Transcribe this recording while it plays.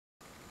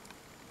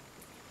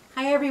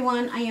Hi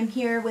everyone, I am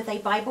here with a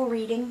Bible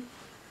reading.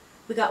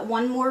 We got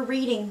one more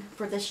reading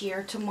for this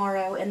year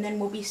tomorrow, and then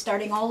we'll be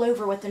starting all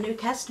over with the New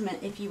Testament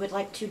if you would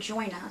like to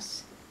join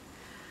us.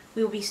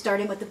 We will be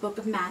starting with the book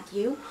of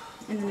Matthew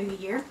in the new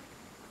year.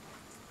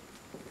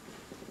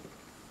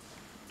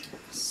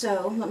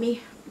 So let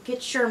me get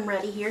Sherm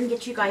ready here and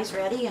get you guys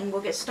ready, and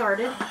we'll get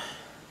started.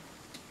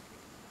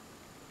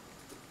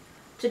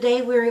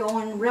 Today we're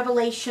on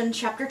Revelation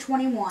chapter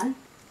 21.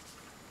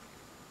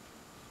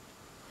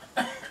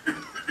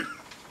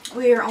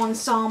 We are on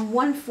Psalm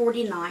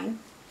 149.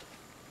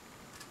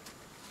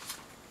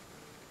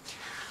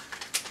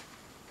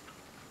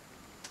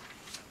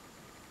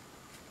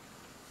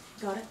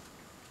 Got it?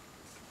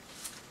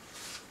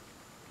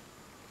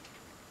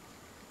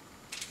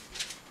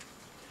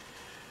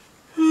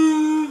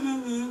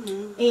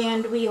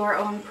 And we are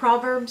on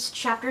Proverbs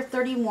chapter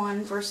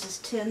 31, verses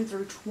 10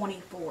 through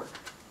 24.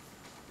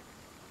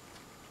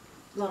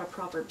 A lot of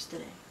Proverbs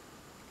today.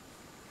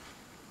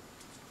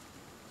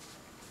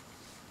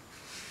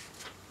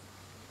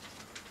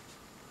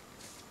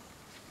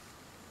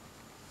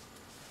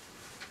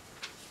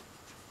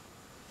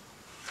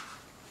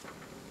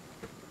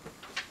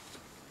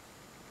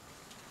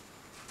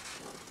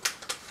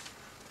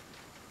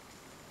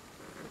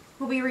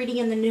 We'll be reading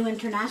in the New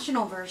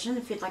International Version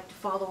if you'd like to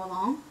follow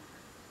along.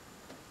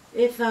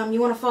 If you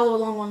want to follow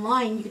along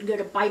online, you can go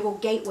to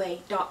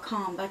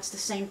BibleGateway.com. That's the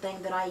same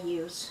thing that I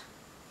use.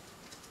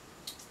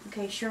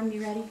 Okay, Sherm,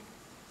 you ready?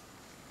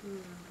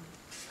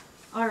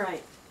 All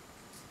right.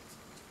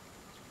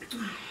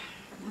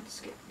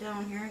 Let's get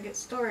down here and get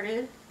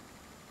started.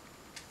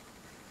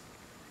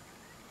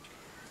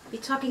 We'll be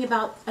talking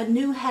about a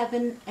new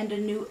heaven and a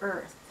new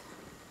earth.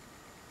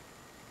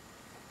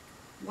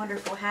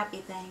 Wonderful, happy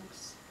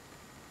things.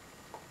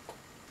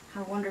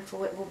 How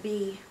wonderful it will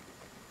be.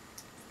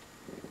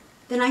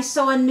 Then I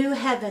saw a new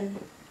heaven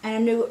and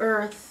a new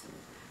earth,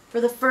 for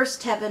the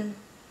first heaven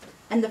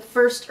and the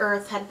first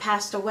earth had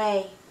passed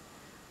away,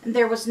 and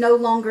there was no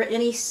longer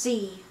any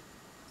sea.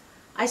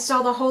 I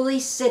saw the holy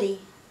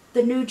city,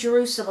 the new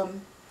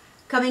Jerusalem,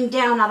 coming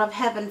down out of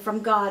heaven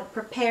from God,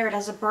 prepared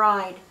as a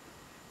bride,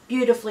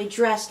 beautifully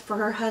dressed for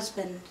her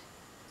husband.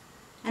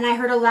 And I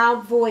heard a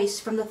loud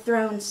voice from the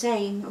throne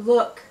saying,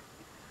 "Look,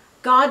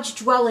 God's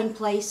dwelling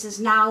place is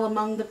now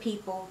among the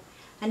people,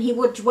 and he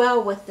will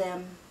dwell with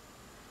them.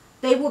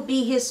 They will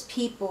be his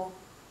people,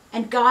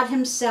 and God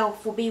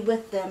himself will be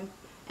with them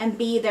and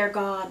be their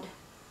God.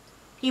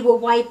 He will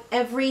wipe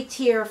every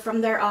tear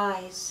from their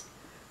eyes.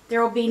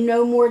 There will be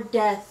no more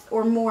death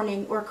or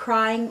mourning or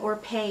crying or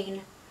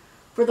pain,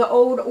 for the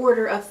old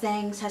order of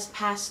things has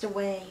passed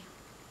away."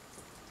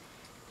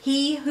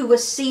 He who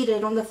was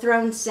seated on the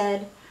throne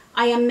said,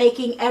 "I am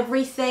making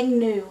everything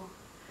new."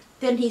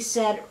 Then he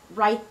said,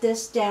 "Write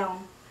this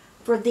down,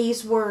 for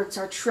these words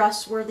are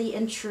trustworthy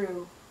and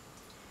true."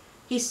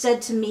 He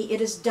said to me,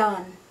 "It is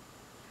done.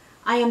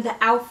 I am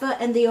the Alpha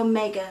and the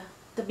Omega,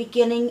 the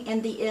beginning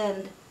and the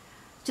end.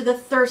 To the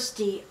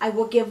thirsty I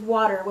will give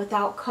water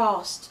without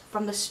cost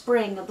from the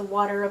spring of the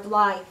water of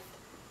life.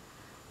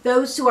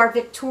 Those who are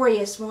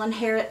victorious will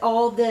inherit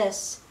all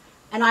this,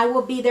 and I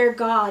will be their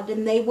God,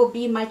 and they will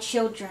be my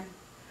children.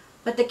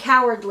 But the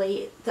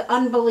cowardly, the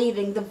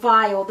unbelieving, the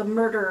vile, the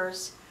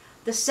murderers,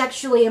 the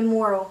sexually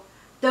immoral,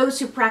 those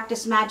who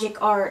practice magic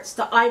arts,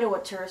 the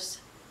idolaters,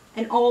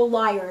 and all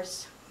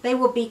liars, they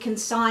will be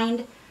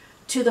consigned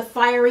to the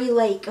fiery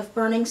lake of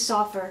burning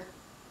sulfur.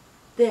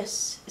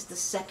 This is the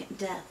second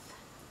death."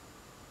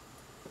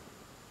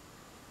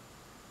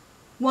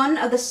 One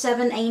of the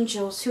 7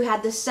 angels who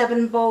had the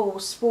 7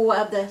 bowls full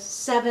of the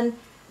 7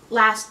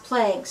 last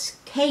plagues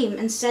came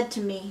and said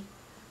to me,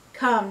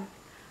 "Come,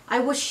 I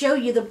will show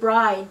you the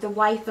bride, the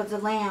wife of the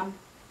Lamb."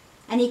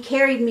 And he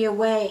carried me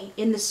away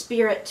in the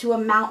Spirit to a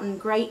mountain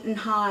great and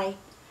high,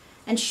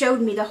 and showed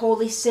me the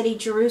holy city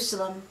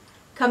Jerusalem,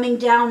 coming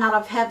down out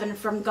of heaven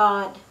from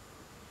God.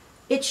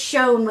 It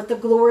shone with the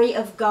glory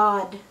of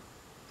God,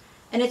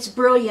 and its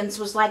brilliance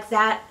was like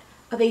that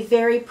of a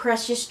very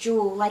precious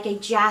jewel, like a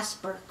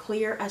jasper,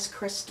 clear as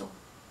crystal.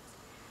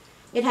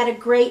 It had a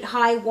great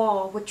high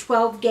wall with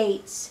 12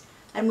 gates,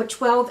 and with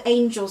 12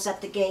 angels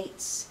at the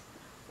gates.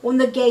 On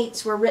the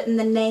gates were written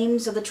the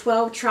names of the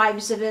 12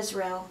 tribes of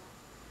Israel.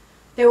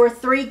 There were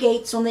 3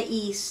 gates on the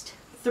east,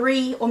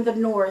 3 on the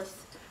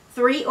north,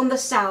 3 on the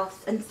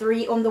south, and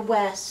 3 on the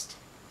west.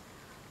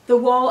 The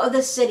wall of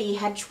the city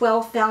had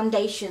 12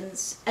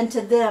 foundations, and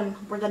to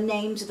them were the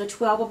names of the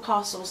 12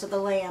 apostles of the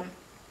Lamb.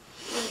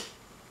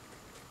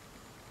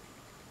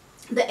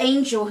 The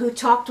angel who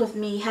talked with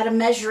me had a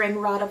measuring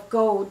rod of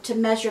gold to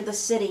measure the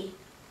city,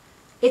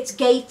 its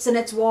gates and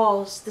its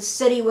walls. The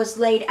city was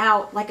laid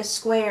out like a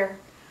square,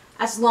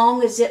 as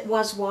long as it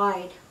was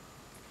wide.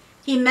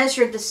 He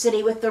measured the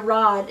city with the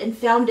rod and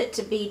found it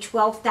to be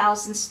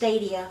 12,000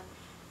 stadia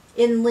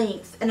in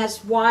length, and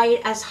as wide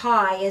as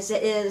high as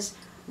it is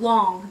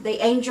long. The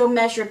angel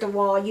measured the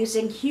wall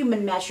using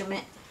human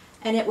measurement,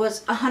 and it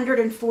was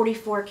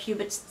 144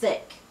 cubits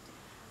thick.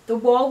 The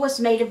wall was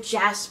made of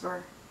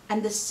jasper,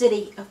 and the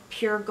city of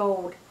pure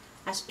gold,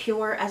 as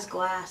pure as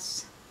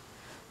glass.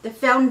 The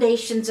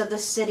foundations of the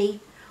city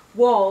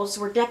walls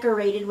were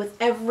decorated with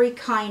every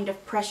kind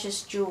of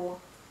precious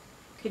jewel.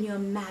 Can you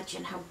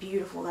imagine how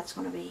beautiful that's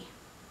going to be?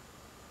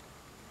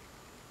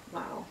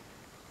 Wow.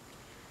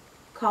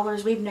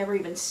 Colors we've never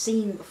even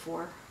seen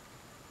before.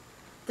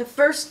 The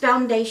first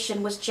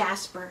foundation was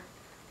jasper,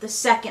 the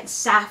second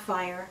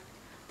sapphire,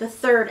 the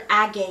third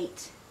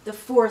agate, the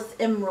fourth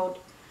emerald,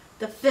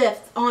 the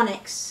fifth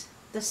onyx,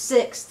 the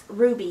sixth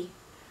ruby,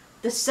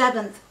 the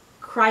seventh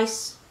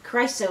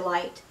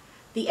chrysolite,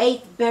 the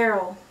eighth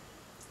beryl,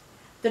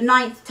 the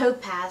ninth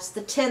topaz,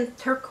 the 10th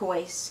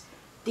turquoise,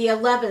 the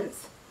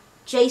 11th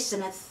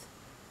jacinth,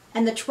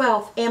 and the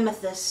 12th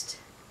amethyst.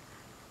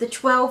 The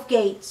 12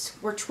 gates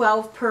were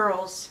 12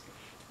 pearls.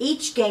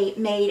 Each gate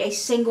made a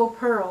single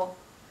pearl.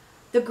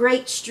 The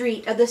great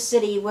street of the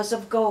city was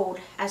of gold,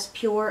 as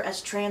pure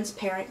as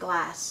transparent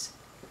glass.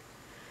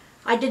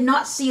 I did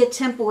not see a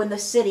temple in the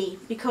city,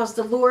 because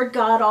the Lord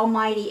God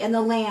Almighty and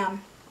the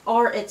Lamb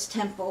are its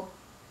temple.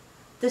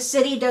 The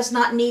city does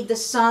not need the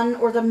sun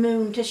or the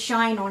moon to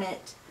shine on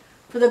it,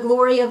 for the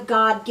glory of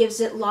God gives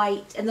it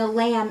light, and the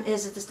Lamb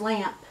is its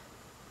lamp.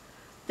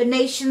 The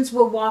nations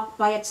will walk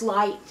by its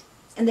light,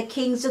 and the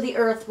kings of the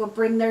earth will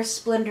bring their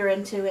splendor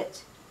into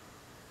it.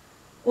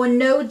 On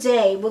no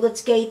day will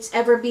its gates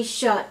ever be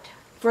shut,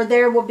 for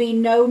there will be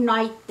no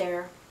night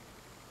there.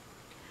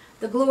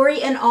 The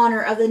glory and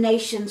honor of the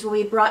nations will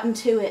be brought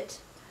into it.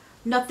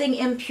 Nothing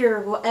impure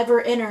will ever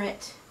enter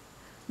it,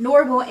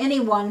 nor will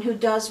anyone who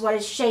does what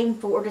is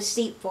shameful or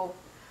deceitful,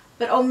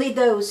 but only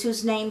those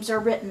whose names are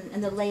written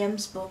in the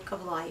Lamb's book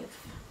of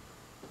life.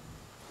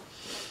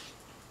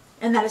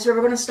 And that is where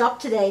we're going to stop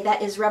today.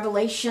 That is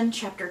Revelation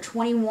chapter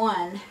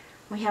 21.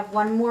 We have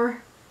one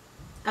more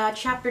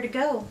chapter to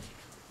go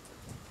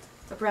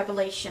of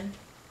Revelation.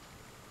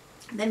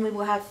 Then we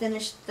will have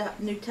finished the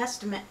New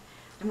Testament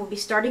and we'll be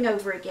starting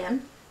over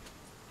again.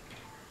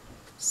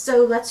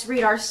 So let's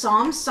read our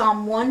Psalm,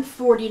 Psalm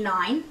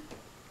 149.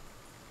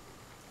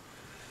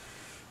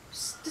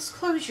 Just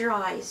close your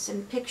eyes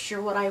and picture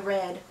what I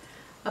read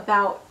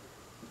about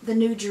the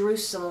New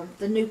Jerusalem,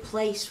 the new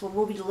place where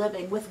we'll be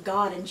living with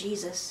God and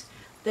Jesus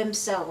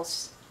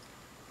themselves.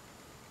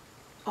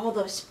 All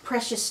those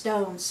precious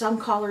stones, some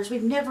colors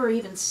we've never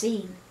even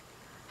seen.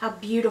 How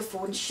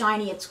beautiful and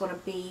shiny it's going to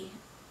be.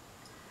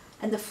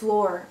 And the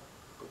floor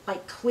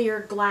like clear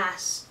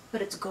glass,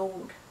 but it's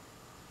gold.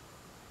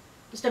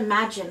 Just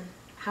imagine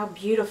how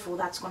beautiful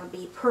that's going to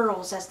be.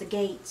 Pearls as the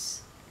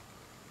gates.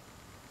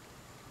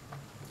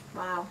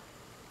 Wow.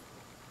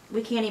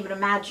 We can't even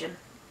imagine.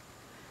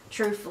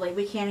 Truthfully,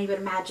 we can't even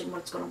imagine what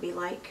it's going to be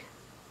like.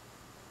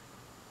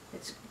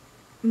 It's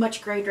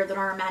much greater than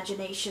our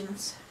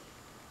imaginations.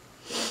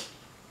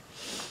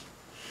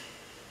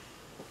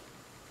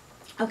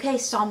 Okay,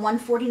 Psalm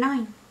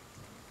 149.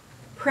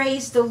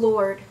 Praise the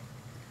Lord.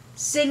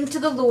 Sing to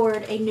the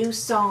Lord a new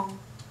song.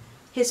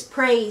 His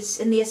praise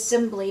in the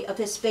assembly of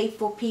his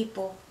faithful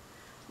people.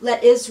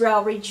 Let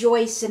Israel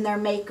rejoice in their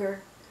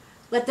Maker.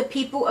 Let the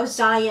people of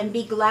Zion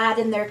be glad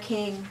in their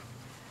King.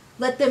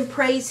 Let them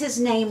praise his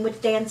name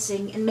with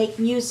dancing and make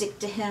music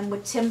to him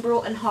with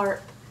timbrel and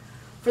harp.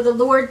 For the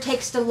Lord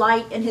takes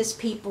delight in his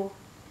people.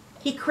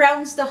 He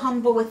crowns the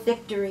humble with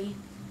victory.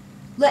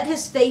 Let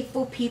his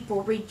faithful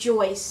people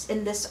rejoice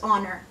in this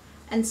honor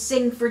and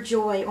sing for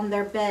joy on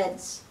their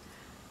beds.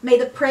 May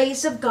the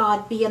praise of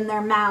God be in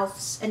their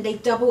mouths and a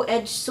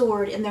double-edged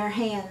sword in their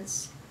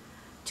hands,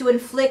 to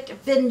inflict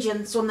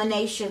vengeance on the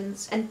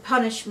nations and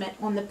punishment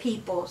on the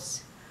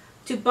peoples,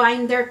 to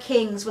bind their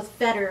kings with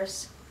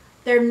fetters,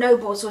 their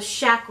nobles with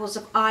shackles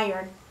of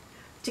iron,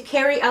 to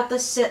carry out the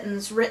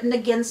sentence written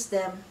against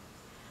them.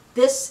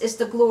 This is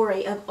the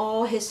glory of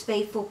all his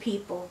faithful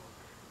people.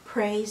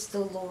 Praise the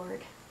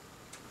Lord.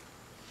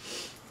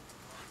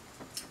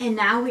 And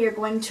now we are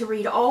going to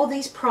read all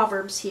these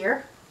Proverbs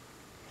here.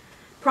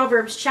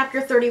 Proverbs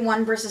chapter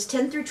 31, verses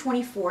 10 through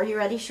 24. You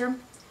ready, Sherm?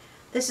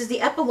 This is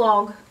the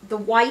epilogue, the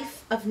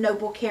wife of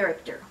noble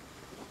character.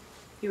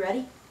 You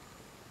ready?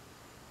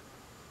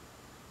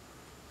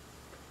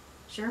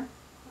 Sure?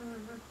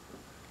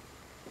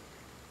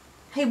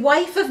 A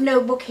wife of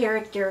noble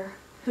character,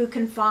 who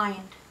can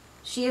find?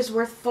 She is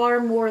worth far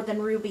more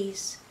than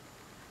rubies.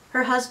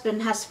 Her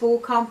husband has full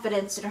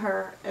confidence in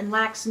her and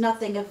lacks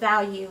nothing of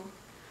value.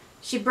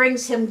 She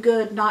brings him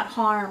good, not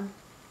harm,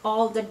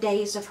 all the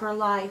days of her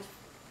life.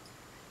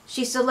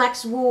 She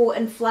selects wool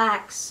and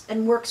flax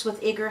and works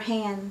with eager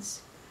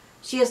hands.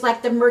 She is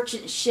like the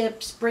merchant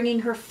ships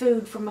bringing her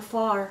food from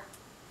afar.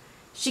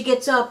 She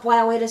gets up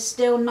while it is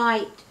still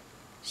night.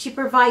 She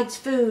provides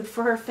food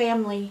for her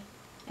family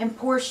and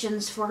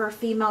portions for her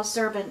female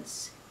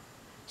servants.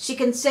 She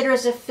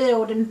considers a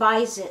field and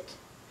buys it.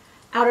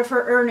 Out of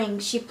her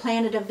earnings she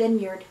planted a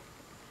vineyard.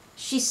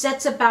 She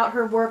sets about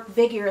her work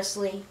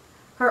vigorously.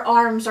 Her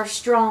arms are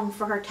strong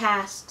for her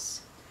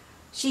tasks.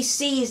 She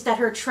sees that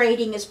her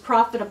trading is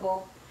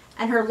profitable,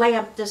 and her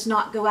lamp does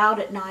not go out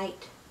at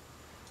night.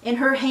 In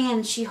her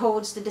hand she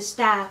holds the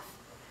distaff,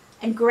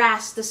 and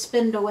grasps the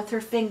spindle with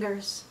her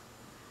fingers.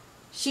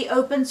 She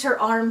opens her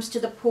arms to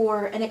the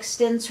poor, and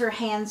extends her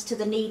hands to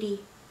the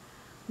needy.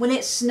 When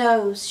it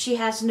snows, she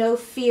has no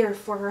fear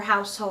for her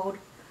household,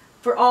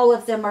 for all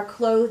of them are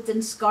clothed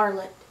in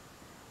scarlet.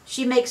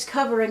 She makes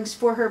coverings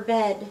for her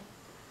bed.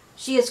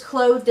 She is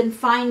clothed in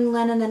fine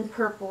linen and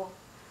purple.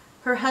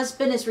 Her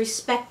husband is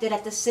respected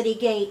at the city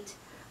gate,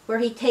 where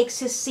he takes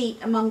his seat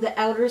among the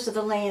elders of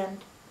the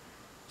land.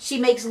 She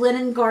makes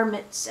linen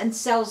garments and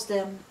sells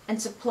them,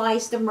 and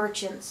supplies the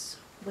merchants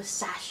with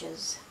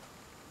sashes.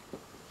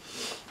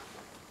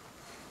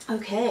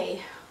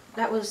 Okay,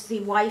 that was the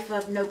wife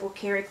of noble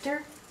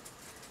character.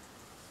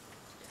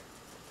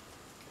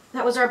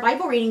 That was our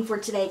Bible reading for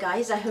today,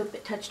 guys. I hope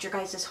it touched your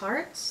guys'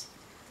 hearts.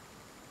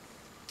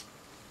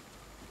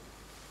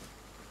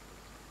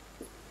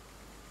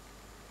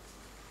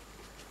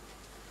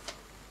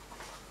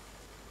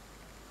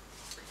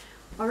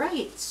 All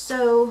right,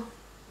 so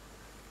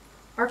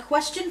our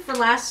question for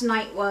last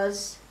night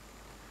was,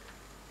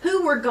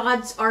 who were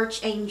God's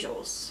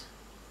archangels?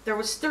 There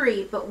was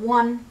 3, but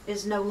one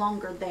is no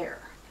longer there.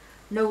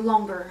 No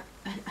longer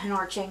an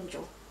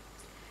archangel.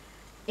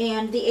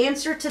 And the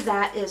answer to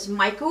that is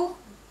Michael,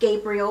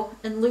 Gabriel,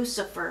 and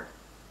Lucifer.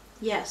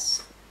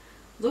 Yes,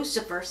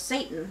 Lucifer,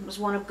 Satan, was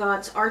one of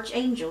God's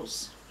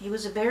archangels. He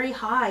was a very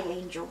high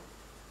angel.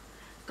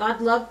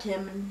 God loved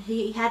him, and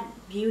he had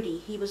beauty.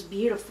 He was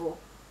beautiful.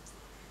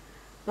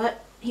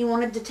 But he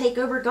wanted to take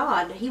over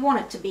God. He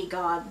wanted to be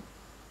God.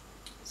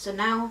 So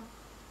now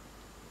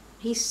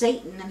he's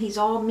Satan, and he's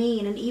all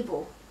mean and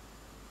evil.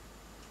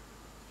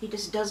 He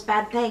just does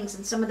bad things,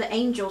 and some of the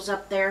angels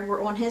up there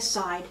were on his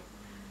side.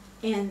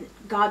 And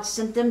God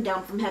sent them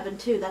down from heaven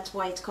too. That's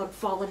why it's called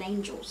fallen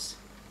angels.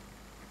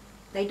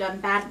 They done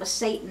bad with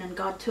Satan, and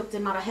God took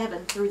them out of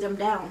heaven, threw them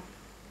down.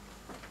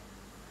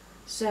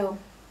 So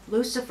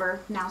Lucifer,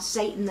 now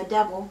Satan the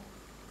devil,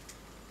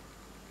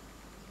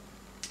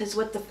 is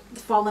with the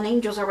fallen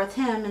angels are with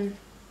him, and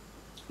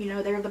you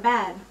know, they're the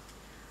bad.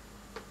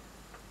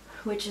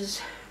 Which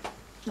is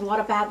a lot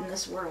of bad in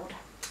this world.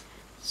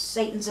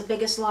 Satan's the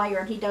biggest liar,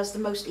 and he does the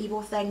most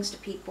evil things to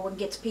people and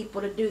gets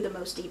people to do the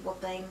most evil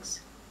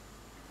things.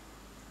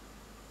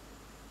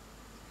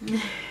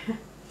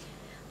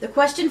 The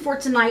question for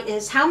tonight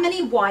is, how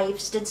many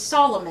wives did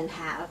Solomon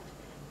have?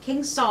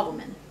 King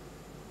Solomon.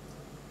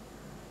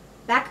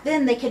 Back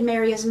then they could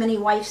marry as many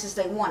wives as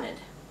they wanted.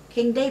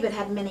 King David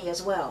had many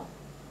as well.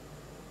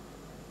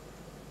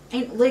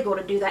 Ain't legal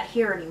to do that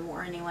here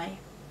anymore anyway.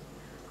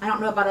 I don't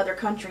know about other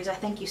countries. I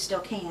think you still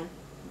can. I'm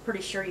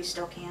pretty sure you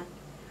still can.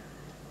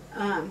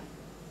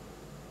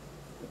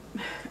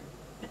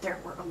 But there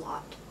were a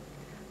lot.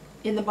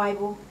 In the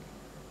Bible,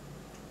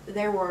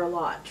 there were a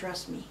lot,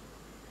 trust me.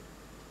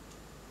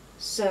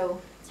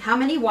 So, how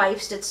many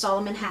wives did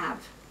Solomon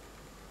have?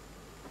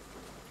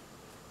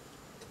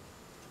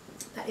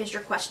 That is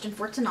your question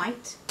for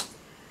tonight.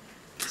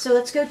 So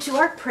let's go to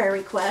our prayer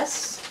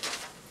requests.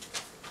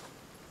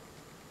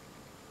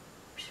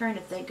 I'm trying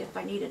to think if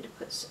I needed to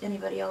put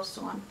anybody else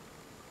on.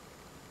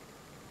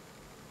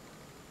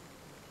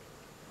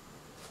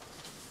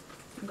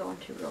 I'm going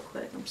to real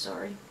quick, I'm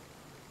sorry.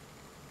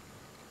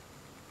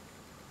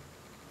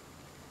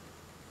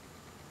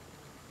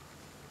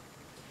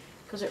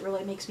 Because it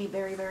really makes me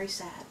very, very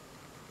sad.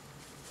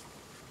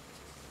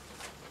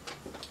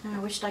 And I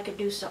wished I could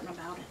do something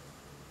about it.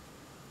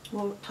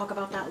 We'll talk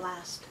about that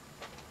last.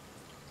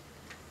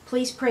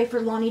 Please pray for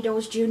Lonnie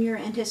Doles Jr.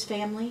 and his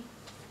family.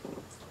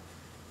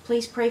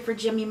 Please pray for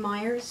Jimmy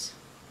Myers.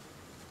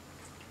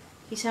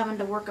 He's having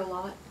to work a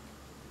lot.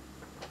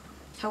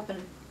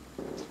 Helping,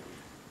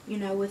 you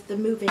know, with the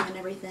moving and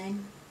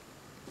everything.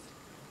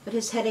 But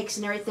his headaches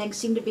and everything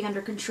seem to be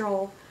under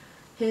control.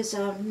 His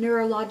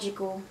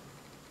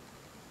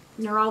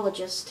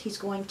neurologist, he's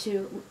going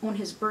to, on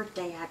his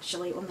birthday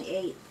actually, on the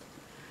 8th,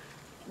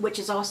 which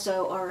is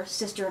also our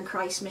sister in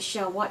Christ,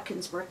 Michelle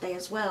Watkins' birthday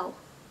as well.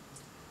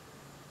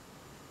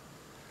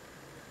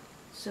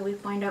 So we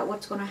find out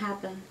what's going to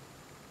happen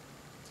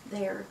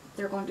there.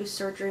 They're going to do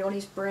surgery on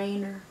his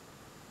brain, or,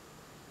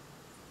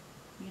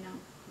 you know,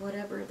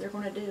 whatever they're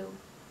going to do.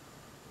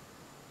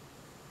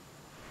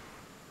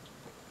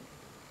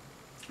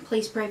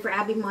 Please pray for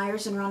Abby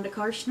Myers and Rhonda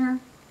Karshner.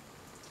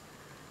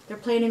 They're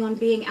planning on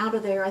being out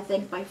of there, I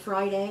think, by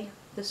Friday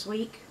this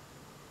week.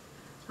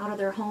 Out of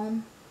their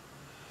home.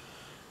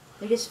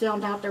 They just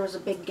found out there was a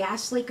big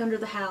gas leak under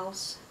the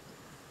house.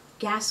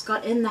 Gas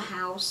got in the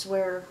house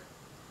where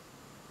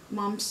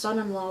Mom's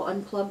son-in-law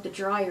unplugged the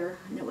dryer,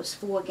 and it was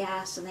full of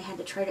gas, and they had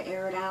to try to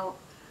air it out.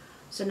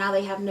 So now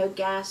they have no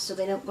gas, so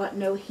they don't got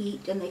no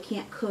heat, and they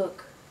can't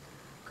cook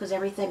because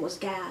everything was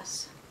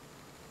gas.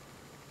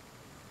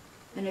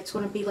 And it's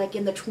going to be like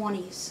in the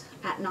 20s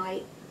at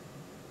night.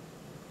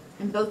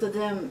 And both of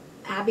them,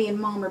 Abby and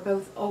Mom, are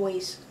both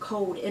always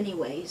cold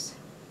anyways.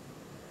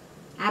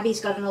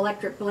 Abby's got an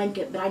electric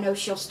blanket, but I know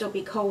she'll still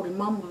be cold, and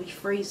Mom will be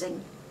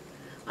freezing.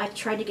 I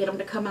tried to get them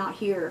to come out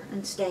here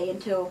and stay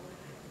until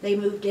they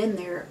moved in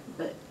there,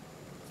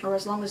 or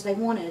as long as they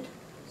wanted,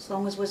 as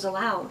long as was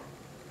allowed.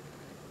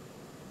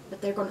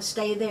 But they're going to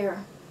stay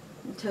there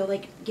until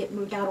they get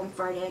moved out on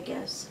Friday, I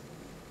guess.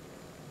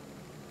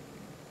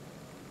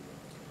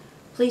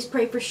 Please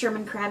pray for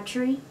Sherman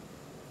Crabtree.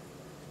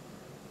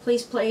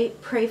 Please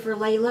pray for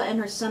Layla and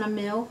her son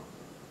Emil.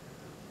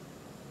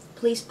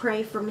 Please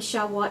pray for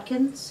Michelle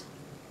Watkins,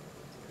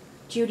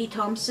 Judy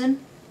Thompson,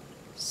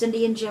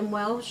 Cindy and Jim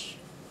Welsh,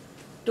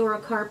 Dora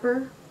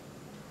Carper,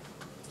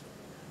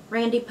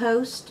 Randy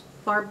Post,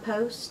 Barb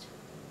Post,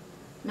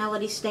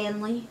 Melody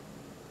Stanley.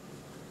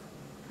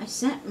 I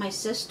sent my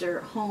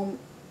sister home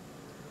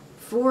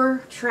 3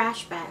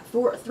 trash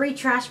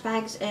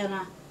bags and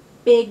a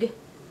big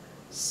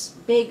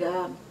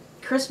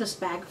Christmas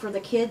bag for the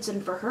kids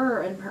and for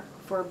her and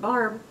for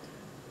Barb,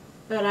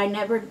 but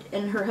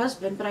and her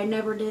husband, but I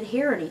never did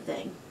hear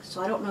anything.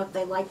 So I don't know if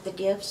they liked the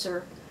gifts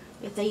or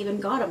if they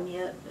even got them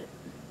yet. But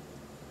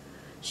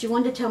she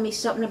wanted to tell me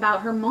something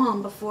about her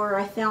mom before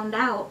I found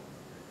out,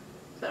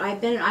 but I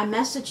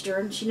messaged her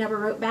and she never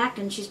wrote back,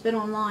 and she's been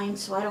online,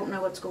 so I don't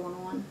know what's going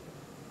on.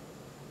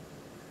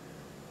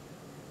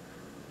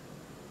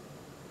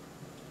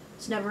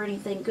 It's never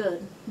anything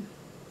good.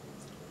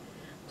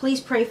 Please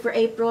pray for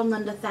April and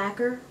Linda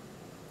Thacker.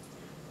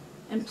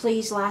 And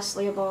please,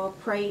 lastly of all,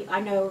 pray.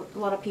 I know a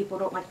lot of people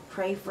don't like to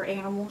pray for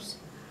animals,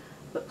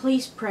 but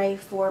please pray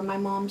for my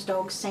mom's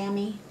dog,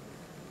 Sammy.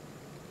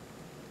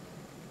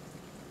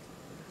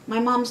 My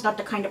mom's not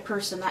the kind of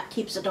person that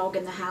keeps a dog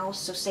in the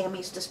house, so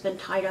Sammy's just been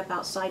tied up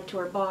outside to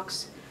her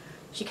box.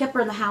 She kept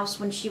her in the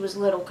house when she was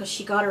little because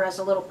she got her as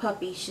a little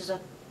puppy. She's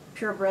a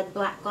purebred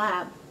black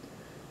lab.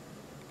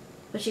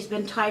 But she's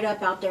been tied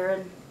up out there,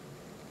 and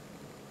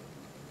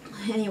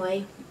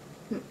anyway,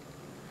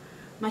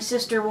 my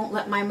sister won't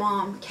let my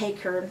mom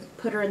take her and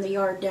put her in the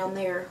yard down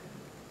there.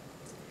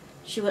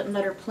 She wouldn't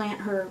let her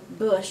plant her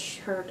bush,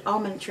 her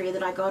almond tree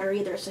that I got her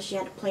either, so she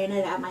had to plant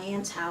it at my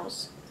aunt's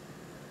house.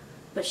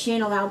 But she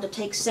ain't allowed to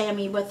take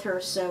Sammy with her,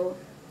 so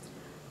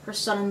her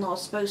son-in-law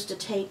is supposed to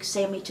take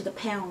Sammy to the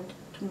pound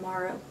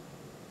tomorrow.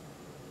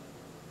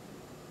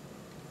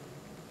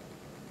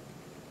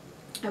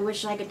 I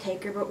wish I could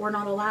take her, but we're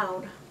not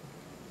allowed.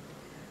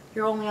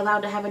 You're only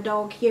allowed to have a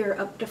dog here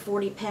up to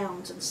 40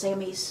 pounds, and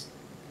Sammy's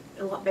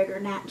a lot bigger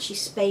than that, and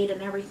she's spayed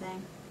and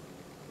everything.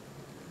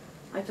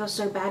 I feel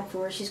so bad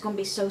for her. She's going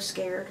to be so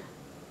scared.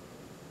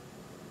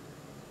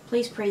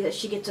 Please pray that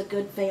she gets a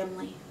good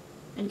family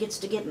and gets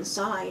to get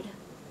inside.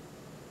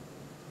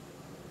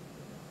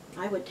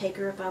 I would take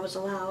her if I was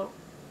allowed.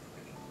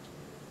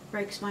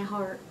 Breaks my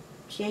heart.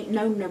 She ain't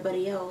known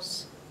nobody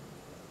else.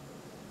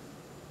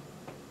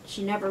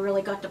 She never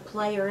really got to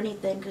play or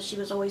anything because she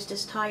was always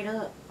just tied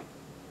up.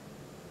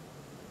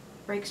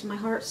 Breaks my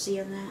heart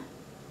seeing that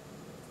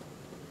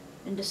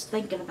and just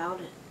thinking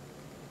about it.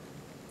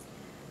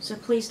 So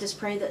please just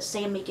pray that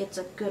Sammy gets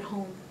a good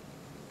home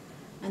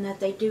and that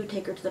they do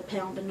take her to the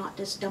pound and not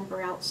just dump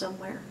her out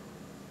somewhere,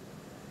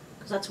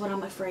 because that's what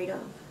I'm afraid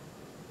of.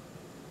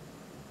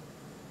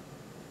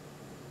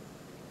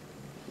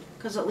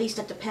 Because at least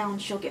at the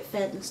pound she'll get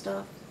fed and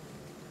stuff.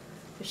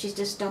 If she's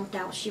just dumped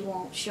out, she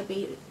won't. She'll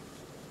be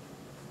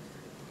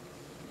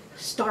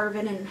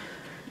starving and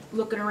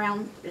looking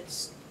around.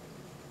 It's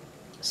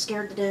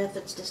scared to death.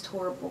 It's just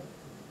horrible.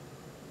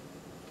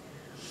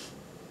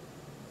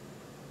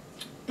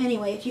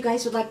 Anyway, if you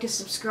guys would like to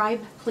subscribe,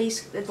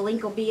 please, the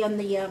link will be in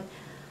the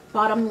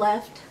bottom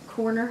left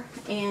corner,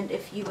 and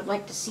if you would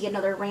like to see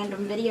another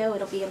random video,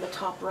 it'll be in the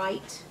top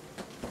right.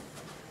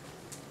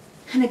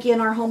 And again,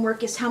 our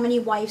homework is, how many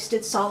wives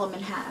did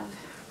Solomon have?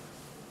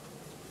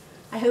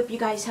 I hope you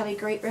guys have a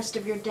great rest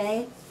of your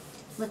day.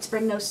 Let's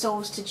bring those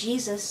souls to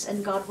Jesus,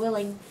 and God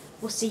willing,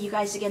 we'll see you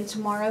guys again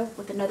tomorrow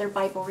with another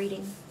Bible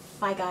reading.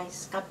 Bye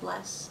guys. God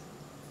bless.